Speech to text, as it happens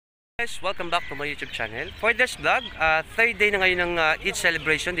Guys, welcome back to my YouTube channel. For this vlog, third day na ngayon ng Eid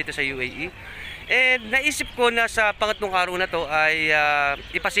Celebration dito sa UAE. And naisip ko na sa pangatlong araw na to ay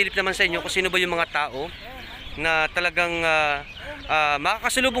ipasilip naman sa inyo kung sino ba yung mga tao na talagang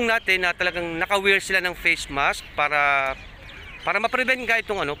makakasalubong natin na talagang naka-wear sila ng face mask para ma-prevent kahit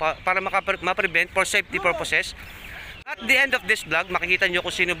itong para ma-prevent for safety purposes. At the end of this vlog, makikita nyo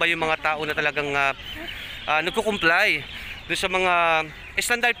kung sino ba yung mga tao na talagang nagko-comply doon sa mga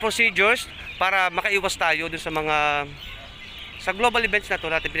standard procedures para makaiwas tayo doon sa global events na ito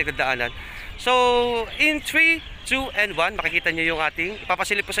natin pinagdaanan. So, in 3, 2, and 1, makikita nyo yung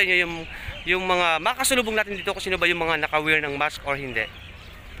ipapasilip ko sa inyo yung mga makasalubong natin dito kung sino ba yung mga naka-wear ng mask or hindi.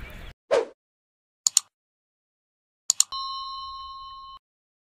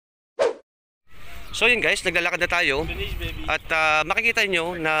 So yun guys, naglalakad na tayo at makikita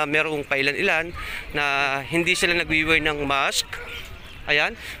nyo na merong pailan-ilan na hindi sila nag-wear ng mask.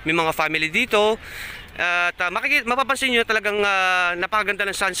 Ayan, may mga family dito at mapapansin nyo talagang napakaganda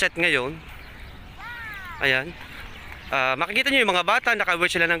ng sunset ngayon. Ayan, makikita nyo yung mga bata naka-wear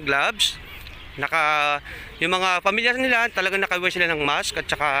sila ng gloves, yung mga pamilya nila talagang naka-wear sila ng mask at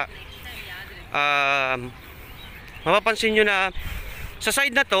saka mapapansin nyo na sa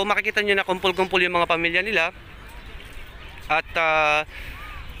side na to, makikita nyo na kumpul-kumpul yung mga pamilya nila. At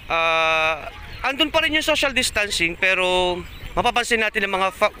andun pa rin yung social distancing, pero mapapansin natin ng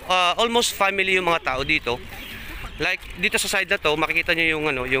mga almost family yung mga tao dito. Like dito sa side na to, makikita nyo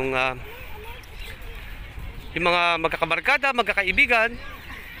yung mga magkakabarkada, magkakaibigan.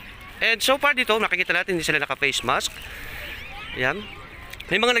 And so far dito, makikita natin hindi sila naka-face mask. Ayan.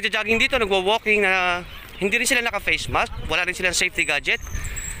 May mga nagja-jogging dito, nagwa-walking na hindi rin sila naka-face mask, wala rin silang safety gadget.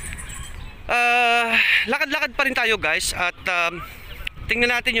 Lakad-lakad pa rin tayo guys at tingnan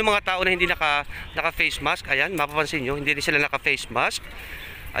natin yung mga tao na hindi naka-face mask. Ayan, mapapansin nyo, hindi rin sila naka-face mask.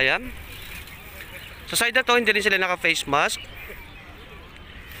 Ayan. Sa side na to, hindi rin sila naka-face mask.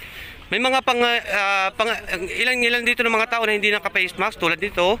 May mga ilang dito ng mga tao na hindi naka-face mask tulad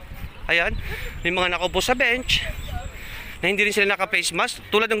dito. Ayan, may mga nakaupo sa bench na hindi rin sila naka-face mask.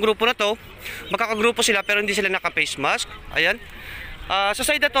 Tulad ng grupo na to, magkakagrupo sila pero hindi sila naka-face mask. Ayan. Sa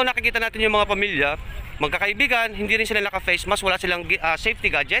side na to, nakikita natin yung mga pamilya, magkakaibigan, hindi rin sila naka-face mask, wala silang safety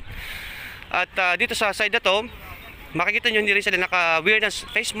gadget. At dito sa side na to, makikita nyo hindi rin sila naka-wear ng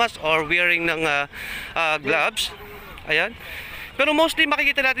face mask or wearing ng gloves. Ayan. Pero mostly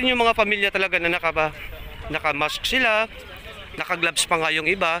makikita natin yung mga pamilya talaga na naka-mask sila, naka-gloves pa nga yung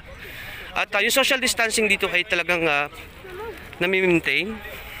iba. At yung social distancing dito ay talagang nami-maintain.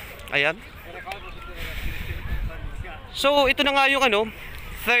 Ayan. So ito na nga yung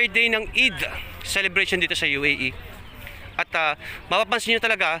third day ng Eid Celebration dito sa UAE. At mapapansin nyo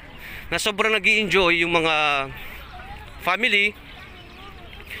talaga na sobrang nag-i-enjoy yung mga family.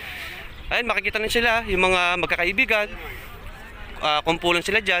 Ayan, makikita na sila yung mga magkakaibigan. Kumpulan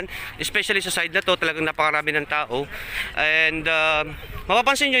sila dyan, especially sa side na to, talagang napakarami ng tao. And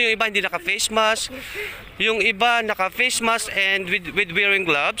mapapansin nyo yung iba hindi naka-face mask, yung iba naka-face mask and with wearing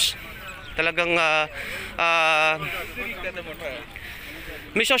gloves. Talagang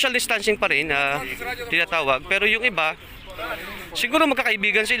may social distancing pa rin tinatawag, pero yung iba siguro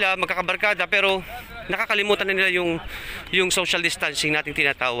magkakaibigan sila, magkakabarkada, pero nakakalimutan na nila yung social distancing nating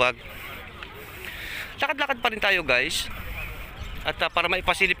tinatawag. Lakad-lakad pa rin tayo guys. At para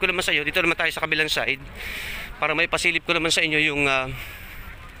maipasilip ko naman sa inyo, dito naman tayo sa kabilang side, para maipasilip ko naman sa inyo yung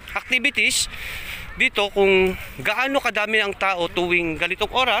activities dito, kung gaano kadami ang tao tuwing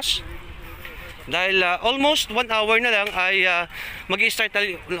ganitong oras. Dahil almost 1 hour na lang ay mag-i-start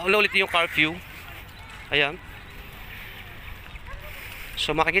na ulit yung curfew. Ayan.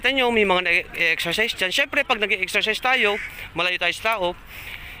 So makikita nyo may mga nag-exercise dyan. Siyempre pag nag-exercise tayo, malayo tayo sa tao.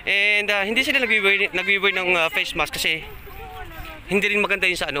 And hindi sila nag-wear ng face mask kasi hindi rin maganda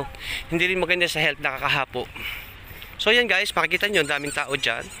yun sa hindi rin maganda sa health, nakakahapo. So yan guys, makikita nyo, daming tao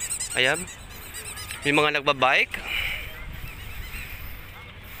dyan. Ayan. May mga nagbabike.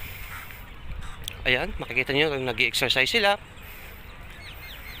 Ayan, makikita nyo, nag-i-exercise sila.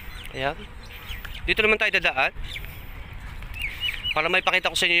 Ayan. Dito naman tayo dadaan para may pakita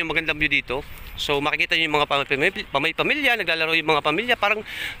ko sa inyo yung magandang view dito. So makikita nyo yung mga pamilya, naglalaro yung mga pamilya, parang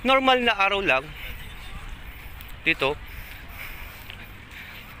normal na araw lang dito.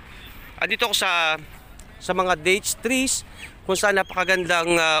 Dito ako sa mga dates trees kung saan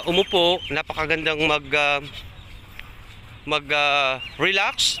napakagandang umupo, napakagandang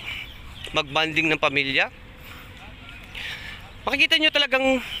relax, mag-bonding ng pamilya. Makikita nyo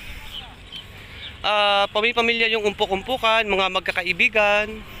talagang pamilya yung umpok-umpukan, mga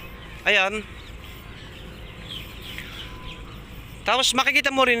magkakaibigan. Ayan. Tapos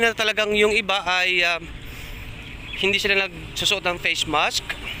makikita mo rin na talagang yung iba ay hindi sila nagsusuot ng face mask.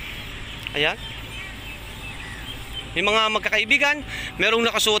 Ayan. Yung mga magkakaibigan, merong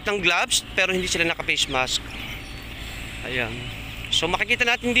nakasuot ng gloves pero hindi sila naka-face mask. Ayan. So makikita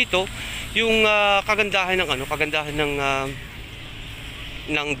natin dito yung kagandahan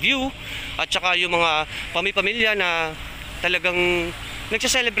ng view at saka yung mga pamilya na talagang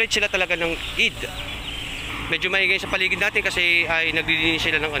nagse-celebrate sila talaga ng Eid. Medyo maingay sa paligid natin kasi ay naglilinis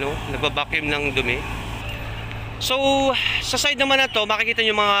sila ng nagba-vacuum ng dumi. So sa side naman na to, makikita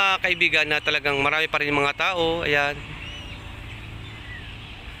niyo mga kaibigan na talagang marami pa rin mga tao. Ayan.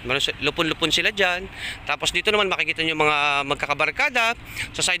 Lupon-lupon sila dyan. Tapos dito naman makikita nyo mga magkakabarkada.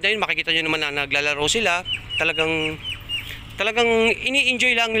 Sa side na yun makikita nyo naman na naglalaro sila. Talagang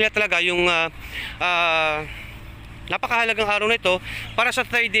ini-enjoy lang nila talaga yung napakahalagang araw na ito para sa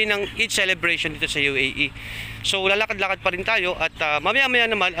third day ng Eid Celebration dito sa UAE. So lalakad-lakad pa rin tayo at mamaya-maya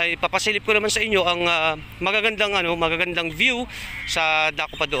naman ay papasilip ko naman sa inyo ang magagandang view sa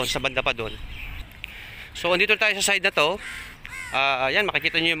dako pa doon, sa banda pa doon. So andito tayo sa side na to. Ayan,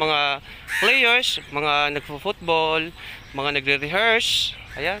 makikita nyo yung mga players, mga nagpo-football, mga nagre-rehearse.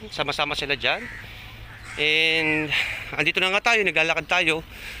 Ayan, sama-sama sila dyan. And andito na nga tayo, naglalakad tayo.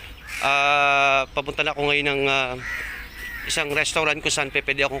 Papunta na ako ngayon ng isang restaurant kung saan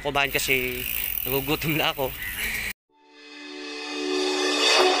pwede akong kumain kasi nagugutom na ako.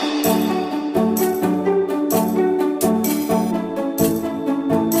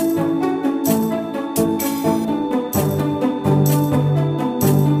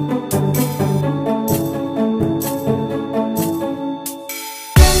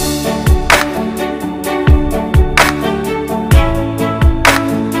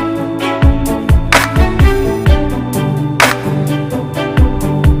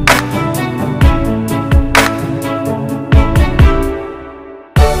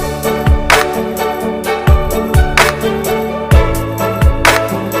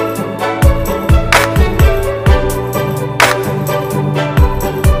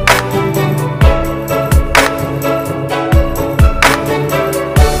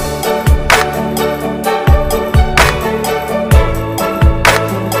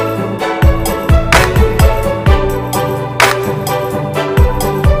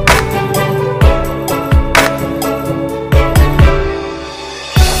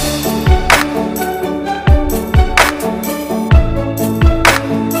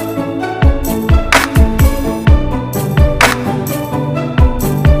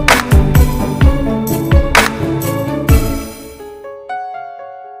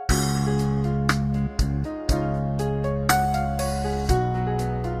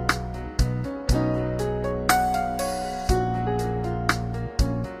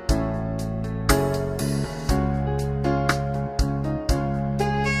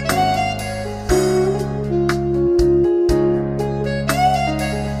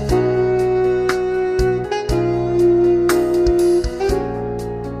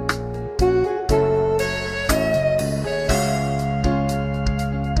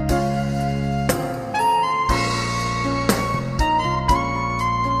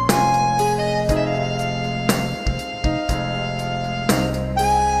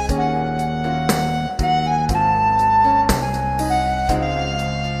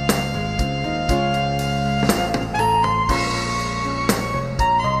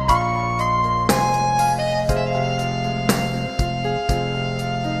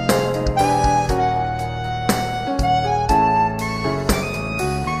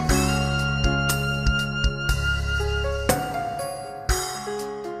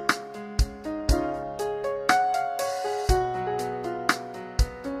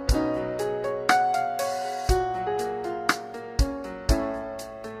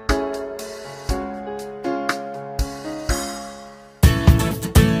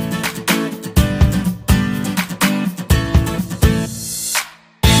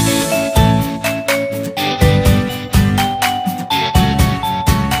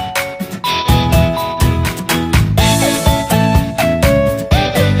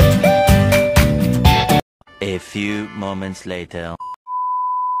 A few moments later.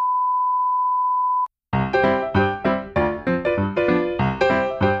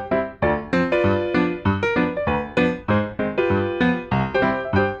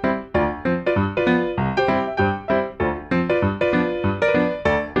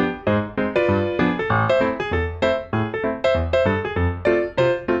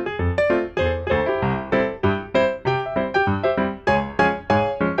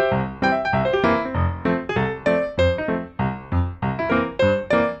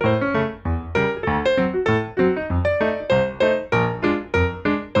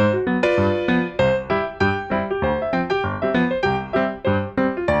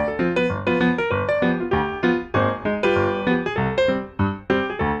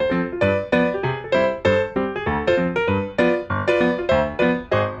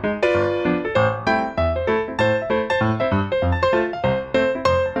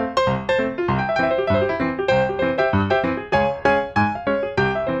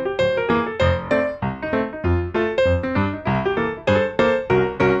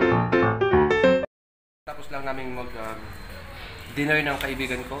 lang namin mag dinner ng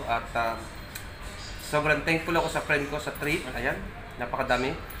kaibigan ko at sobrang thankful ako sa friend ko sa treat. Ayan,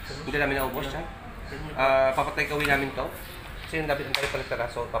 napakadami. Hindi namin naubos yan. Papatay kawin namin to. Kasi yung dami pala tara,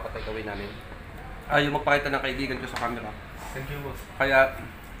 so papatay kawin namin. Yung magpakita ng kaibigan ko sa camera. Thank you, boss. Kaya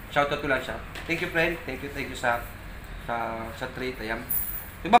shoutout ko lang siya. Thank you friend, thank you sa treat. Ayan.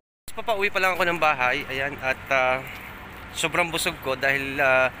 Diba, papauwi pa lang ako ng bahay. Ayan, at sobrang busog ko dahil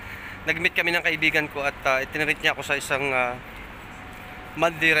nag-meet kami ng kaibigan ko at itinreat niya ako sa isang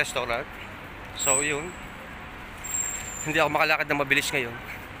Monday restaurant. So yun, hindi ako makalakad ng mabilis ngayon.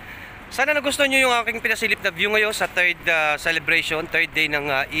 Sana nagustuhan nyo yung aking pinasilip na view ngayon sa third celebration, third day ng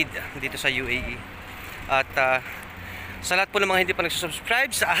Eid dito sa UAE. At sa lahat po ng mga hindi pa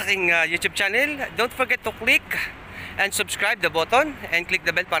nagsusubscribe sa aking YouTube channel, don't forget to click and subscribe the button and click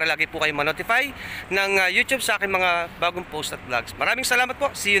the bell para lagi po kayo ma-notify ng YouTube sa aking mga bagong post at vlogs. Maraming salamat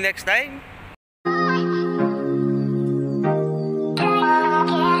po. See you next time.